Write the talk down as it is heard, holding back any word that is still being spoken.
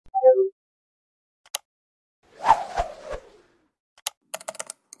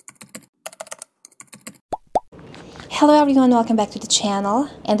Hello everyone, welcome back to the channel,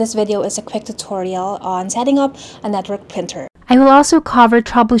 and this video is a quick tutorial on setting up a network printer. I will also cover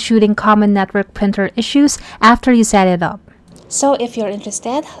troubleshooting common network printer issues after you set it up. So if you're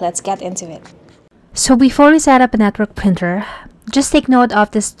interested, let's get into it. So before you set up a network printer, just take note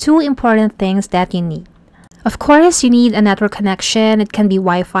of these two important things that you need. Of course, you need a network connection. It can be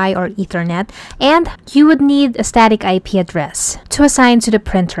Wi-Fi or Ethernet, and you would need a static IP address to assign to the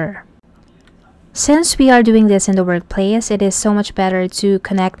printer. Since we are doing this in the workplace, it is so much better to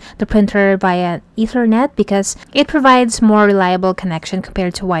connect the printer via Ethernet because it provides more reliable connection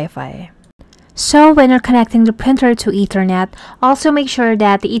compared to Wi-Fi. So when you're connecting the printer to Ethernet, also make sure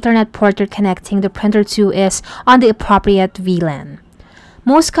that the Ethernet port you're connecting the printer to is on the appropriate VLAN.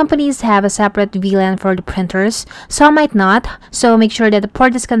 Most companies have a separate VLAN for the printers, some might not, so make sure that the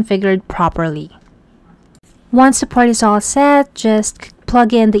port is configured properly. Once the port is all set, just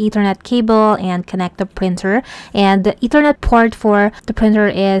plug in the Ethernet cable and connect the printer, and the Ethernet port for the printer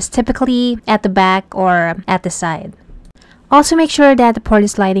is typically at the back or at the side. Also make sure that the port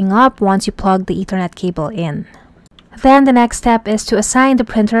is lighting up once you plug the Ethernet cable in. Then the next step is to assign the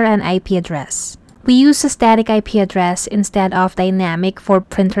printer an IP address. We use a static IP address instead of dynamic for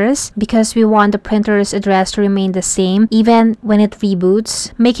printers because we want the printer's address to remain the same even when it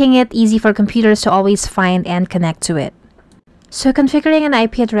reboots, making it easy for computers to always find and connect to it. So configuring an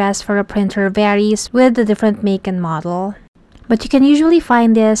IP address for a printer varies with the different make and model, but you can usually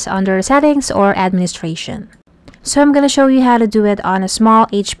find this under Settings or Administration. So I'm going to show you how to do it on a small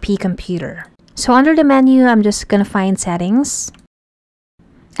HP computer. So under the menu, I'm just going to find Settings.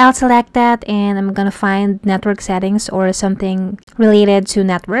 I'll select that and I'm going to find Network Settings or something related to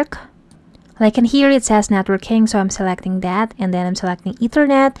network. Like in here, it says networking, so I'm selecting that, and then I'm selecting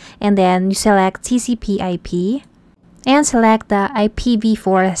Ethernet, and then you select TCP/IP. And select the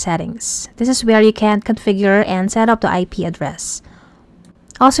IPv4 settings. This is where you can configure and set up the IP address.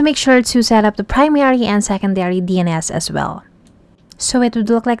 Also make sure to set up the primary and secondary DNS as well. So it would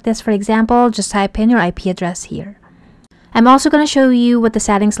look like this. For example, just type in your IP address here. I'm also going to show you what the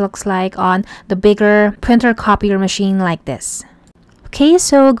settings looks like on the bigger printer copier machine like this. Okay,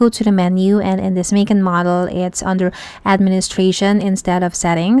 so go to the menu, and in this make and model, it's under Administration instead of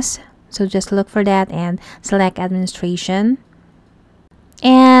Settings. So just look for that and select Administration.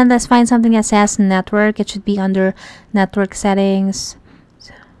 And let's find something that says Network. It should be under Network Settings.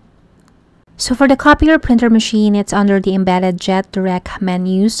 So for the copier printer machine, it's under the Embedded Jet Direct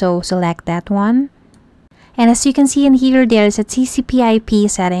menu. So select that one. And as you can see in here, there's a TCP/IP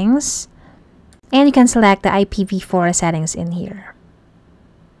settings. And you can select the IPv4 settings in here.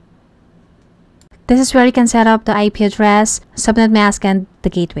 This is where you can set up the IP address, subnet mask, and the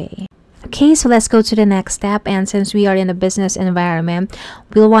gateway. Okay, so let's go to the next step, and since we are in a business environment,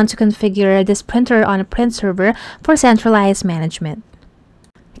 we'll want to configure this printer on a print server for centralized management.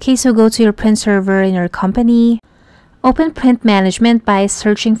 Okay, so go to your print server in your company. Open Print Management by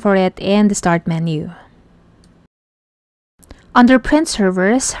searching for it in the Start menu. Under Print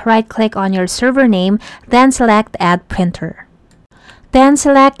Servers, right-click on your server name, then select Add Printer. Then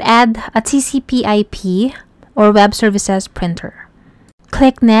select Add a TCP/IP or Web Services Printer.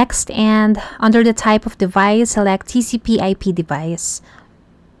 Click Next, and under the type of device, select TCP/IP device.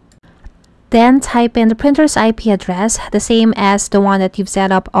 Then type in the printer's IP address, the same as the one that you've set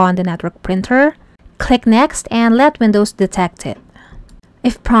up on the network printer. Click Next and let Windows detect it.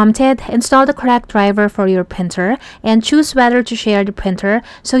 If prompted, install the correct driver for your printer and choose whether to share the printer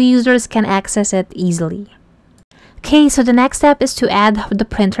so users can access it easily. Okay, so the next step is to add the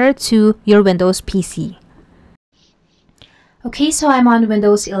printer to your Windows PC. Okay, so I'm on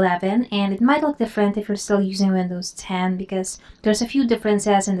Windows 11, and it might look different if you're still using Windows 10 because there's a few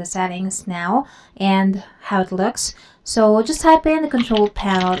differences in the settings now and how it looks. So just type in the control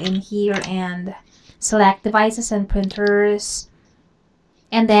panel in here and select Devices and Printers.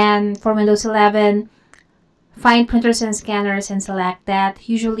 And then for Windows 11, find Printers and Scanners and select that.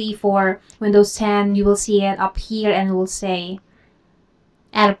 Usually for Windows 10, you will see it up here and it will say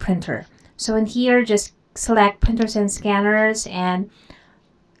Add a Printer. So in here, just select Printers and Scanners and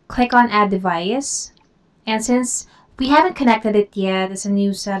click on Add Device. And since we haven't connected it yet, it's a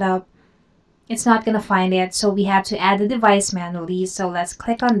new setup, it's not going to find it. So we have to add the device manually. So let's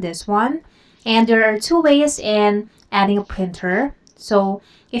click on this one. And there are two ways in adding a printer. So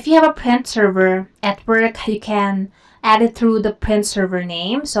if you have a print server at work, you can add it through the print server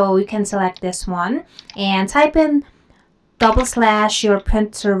name. So you can select this one and type in / your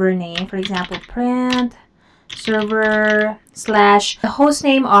print server name. For example, print server / the host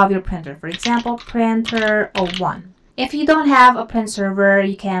name of your printer. For example, printer01. If you don't have a print server,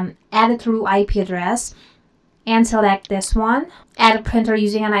 you can add it through IP address and select this one. Add a printer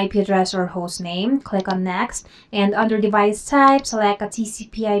using an IP address or host name. Click on next, and under device type, select a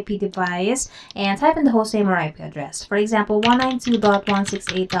TCP/IP device and type in the host name or IP address. For example,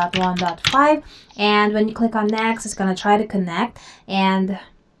 192.168.1.5, and when you click on next, it's going to try to connect, and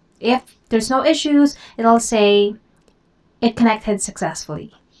if there's no issues, it'll say it connected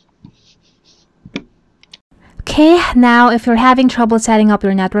successfully. Okay, now if you're having trouble setting up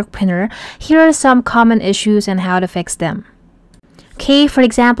your network printer, here are some common issues and how to fix them. Okay, for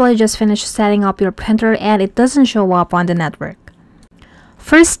example, I just finished setting up your printer and it doesn't show up on the network.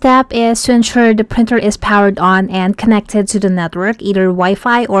 First step is to ensure the printer is powered on and connected to the network, either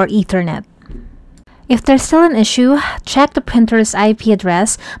Wi-Fi or Ethernet. If there's still an issue, check the printer's IP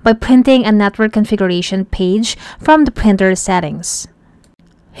address by printing a network configuration page from the printer settings.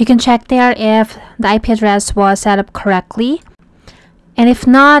 You can check there if the IP address was set up correctly. And if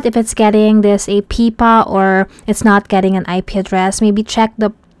not, if it's getting this a PIPA or it's not getting an IP address, maybe check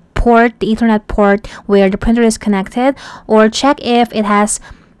the port, the Ethernet port where the printer is connected, or check if it has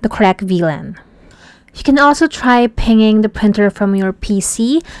the correct VLAN. You can also try pinging the printer from your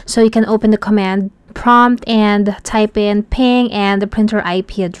PC, so you can open the command prompt and type in ping and the printer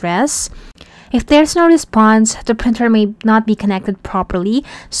IP address. If there's no response, the printer may not be connected properly,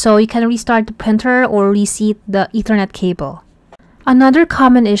 so you can restart the printer or reseat the Ethernet cable. Another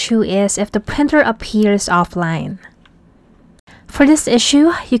common issue is if the printer appears offline. For this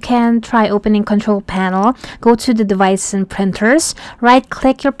issue, you can try opening Control Panel, go to the Devices and Printers,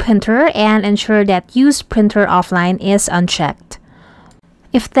 right-click your printer, and ensure that Use Printer Offline is unchecked.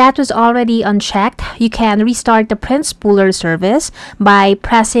 If that was already unchecked, you can restart the print spooler service by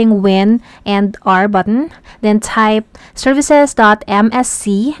pressing Win and R button, then type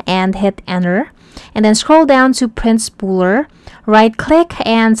services.msc and hit enter, and then scroll down to print spooler, right click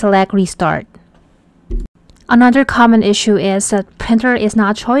and select restart. Another common issue is that printer is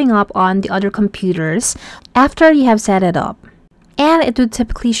not showing up on the other computers after you have set it up, and it would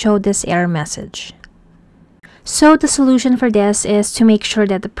typically show this error message. So the solution for this is to make sure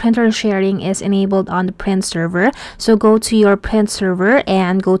that the printer sharing is enabled on the print server. So go to your print server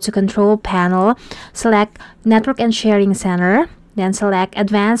and go to Control Panel, select Network and Sharing Center, then select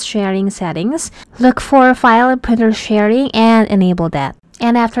Advanced Sharing Settings. Look for File and Printer Sharing and enable that.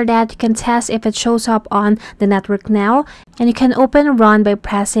 And after that, you can test if it shows up on the network now. And you can open Run by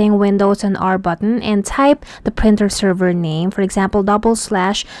pressing Windows and R button and type the printer server name. For example,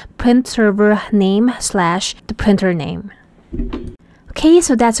 /print server name / the printer name. Okay,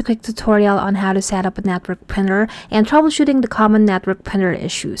 so that's a quick tutorial on how to set up a network printer and troubleshooting the common network printer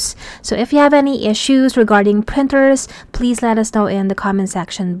issues. So if you have any issues regarding printers, please let us know in the comment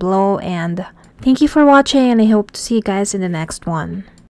section below. And thank you for watching, and I hope to see you guys in the next one.